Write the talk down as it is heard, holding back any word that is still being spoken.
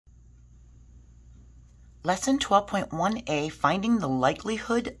Lesson 12.1a, Finding the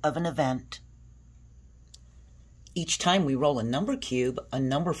Likelihood of an Event. Each time we roll a number cube, a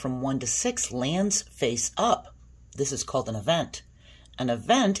number from 1 to 6 lands face up. This is called an event. An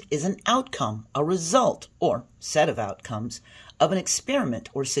event is an outcome, a result, or set of outcomes of an experiment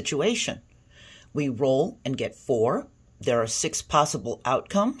or situation. We roll and get 4. There are 6 possible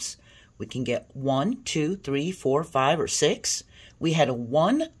outcomes. We can get 1, 2, 3, 4, 5, or 6. We had a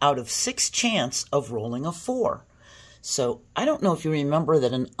 1 out of 6 chance of rolling a 4. So I don't know if you remember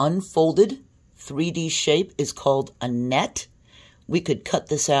that an unfolded 3D shape is called a net. We could cut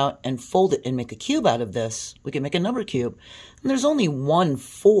this out and fold it and make a cube out of this. We could make a number cube. And there's only one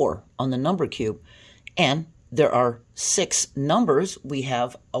 4 on the number cube. And there are 6 numbers. We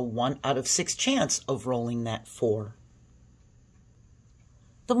have a 1 out of 6 chance of rolling that 4.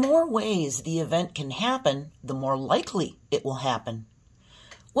 The more ways the event can happen, the more likely it will happen.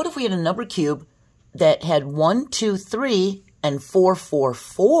 What if we had a number cube that had 1, 2, 3, and 4, 4,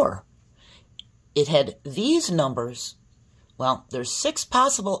 4? It had these numbers. Well, there's 6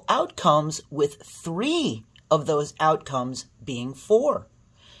 possible outcomes with 3 of those outcomes being 4.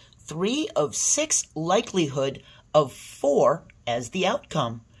 3 of 6 likelihood of 4 as the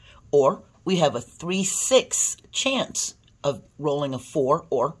outcome. Or we have a 3/6 chance of rolling a 4,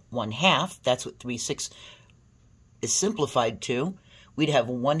 or 1/2. That's what 3/6 is simplified to. We'd have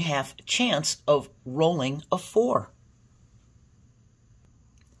a 1/2 chance of rolling a 4.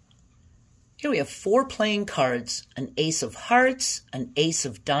 Here we have 4 playing cards, an ace of hearts, an ace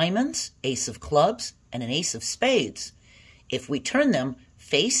of diamonds, ace of clubs, and an ace of spades. If we turn them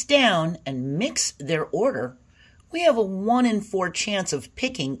face down and mix their order, we have a 1 in 4 chance of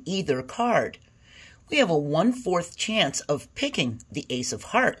picking either card. We have a 1/4 chance of picking the ace of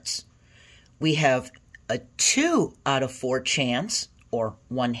hearts. We have a 2 out of 4 chance, or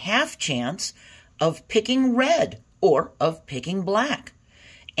 1/2 chance, of picking red or of picking black.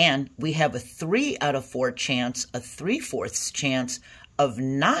 And we have a 3 out of 4 chance, a 3/4 chance of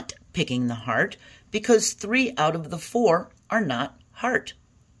not picking the heart because 3 out of the 4 are not heart.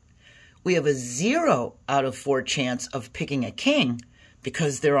 We have a 0 out of 4 chance of picking a king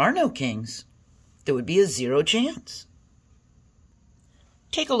because there are no kings. There would be a 0 chance.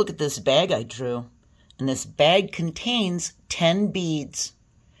 Take a look at this bag I drew. And this bag contains 10 beads.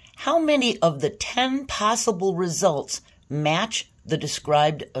 How many of the 10 possible results match the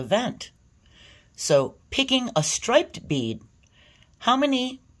described event? So picking a striped bead, how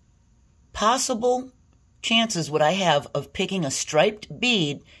many possible chances would I have of picking a striped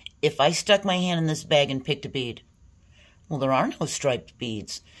bead if I stuck my hand in this bag and picked a bead? Well, there are no striped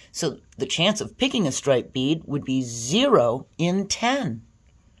beads. So the chance of picking a striped bead would be 0 in 10.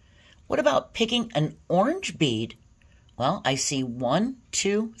 What about picking an orange bead? Well, I see 1,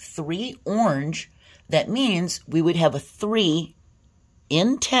 2, 3 orange. That means we would have a 3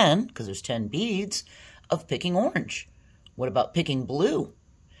 in 10, because there's 10 beads, of picking orange. What about picking blue?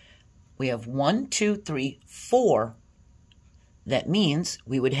 We have 1, 2, 3, 4. That means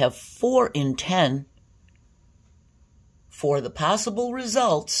we would have 4 in 10 for the possible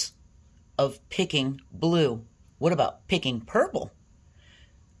results of picking blue. What about picking purple?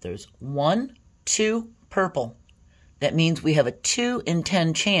 There's 1, 2 purple. That means we have a 2 in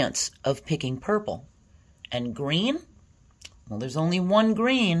 10 chance of picking purple. And green? Well, there's only 1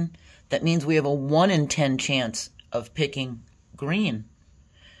 green. That means we have a 1 in 10 chance of picking green.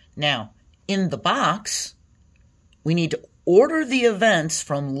 Now, in the box, we need to order the events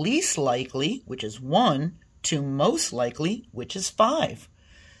from least likely, which is 1, to most likely, which is 5.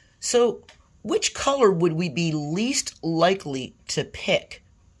 So which color would we be least likely to pick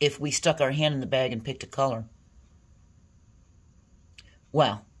if we stuck our hand in the bag and picked a color?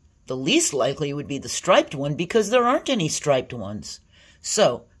 Well, the least likely would be the striped one because there aren't any striped ones.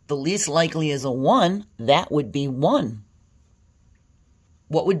 So the least likely is a 1. That would be 1.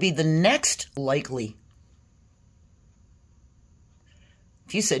 What would be the next likely?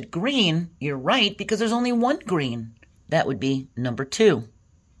 If you said green, you're right because there's only 1 green. That would be number 2.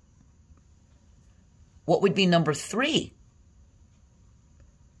 What would be number 3?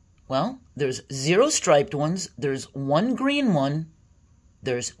 Well, there's 0 striped ones, there's 1 green one,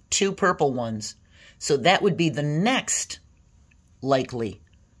 there's 2 purple ones. So that would be the next likely.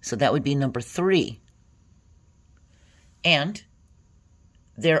 So that would be number 3. And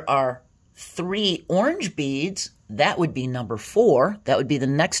there are 3 orange beads. That would be number 4. That would be the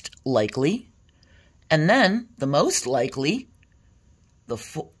next likely. And then the most likely, the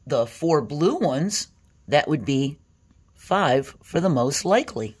 4 blue ones, that would be 5 for the most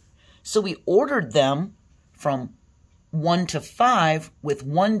likely. So we ordered them from 1 to 5, with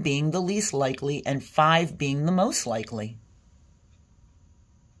 1 being the least likely and 5 being the most likely.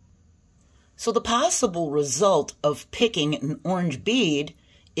 So the possible result of picking an orange bead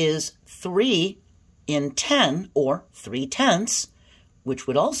is 3 in 10, or 3/10, which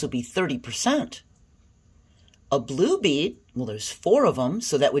would also be 30%. A blue bead, well, there's 4 of them,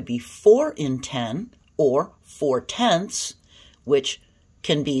 so that would be 4 in 10, or 4/10, which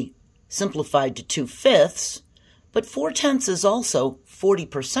can be simplified to 2/5, but 4/10 is also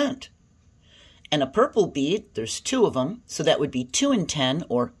 40%. And a purple bead, there's 2 of them, so that would be 2 in 10,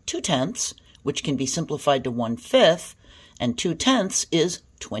 or 2/10, which can be simplified to 1/5, and 2/10 is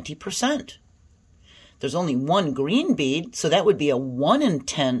 20%. There's only 1 green bead, so that would be a 1 in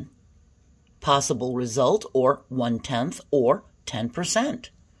 10 possible result, or 1/10, or 10%.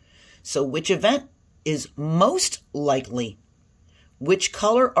 So which event is most likely? Which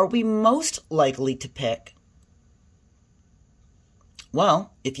color are we most likely to pick?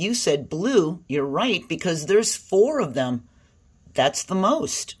 Well, if you said blue, you're right, because there's 4 of them. That's the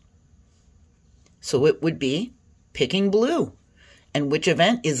most. So it would be picking blue. And which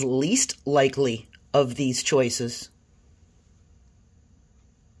event is least likely of these choices?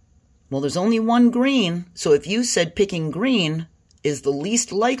 Well, there's only 1 green, so if you said picking green is the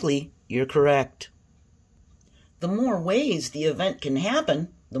least likely, you're correct. The more ways the event can happen,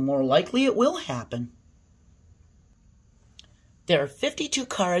 the more likely it will happen. There are 52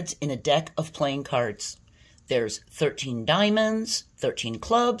 cards in a deck of playing cards. There's 13 diamonds, 13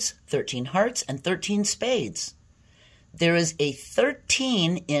 clubs, 13 hearts, and 13 spades. There is a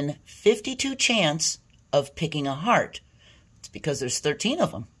 13 in 52 chance of picking a heart. It's because there's 13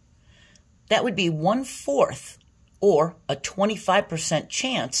 of them. That would be 1/4, or a 25%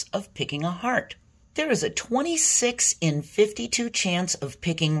 chance of picking a heart. There is a 26 in 52 chance of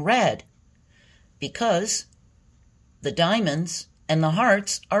picking red, because the diamonds and the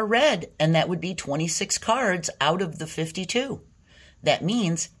hearts are red, and that would be 26 cards out of the 52. That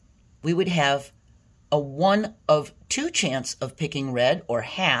means we would have a 1 of 2 chance of picking red, or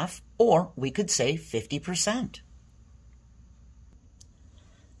half, or we could say 50%.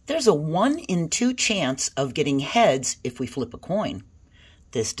 There's a 1 in 2 chance of getting heads if we flip a coin.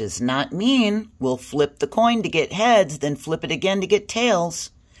 This does not mean we'll flip the coin to get heads, then flip it again to get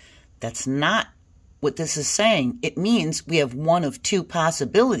tails. That's not what this is saying. It means we have 1 of 2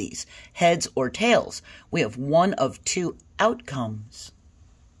 possibilities, heads or tails. We have 1 of 2 outcomes.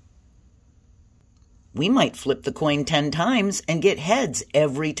 We might flip the coin 10 times and get heads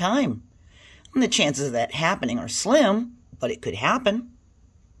every time. And the chances of that happening are slim, but it could happen.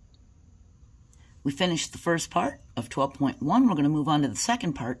 We finished the first part of 12.1. We're going to move on to the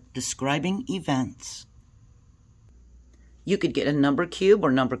second part, describing events. You could get a number cube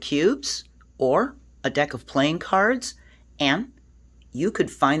or number cubes, or a deck of playing cards, and you could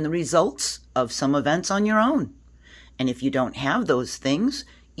find the results of some events on your own. And if you don't have those things,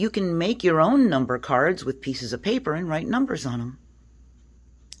 you can make your own number cards with pieces of paper and write numbers on them.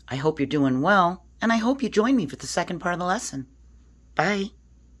 I hope you're doing well, and I hope you join me for the second part of the lesson. Bye.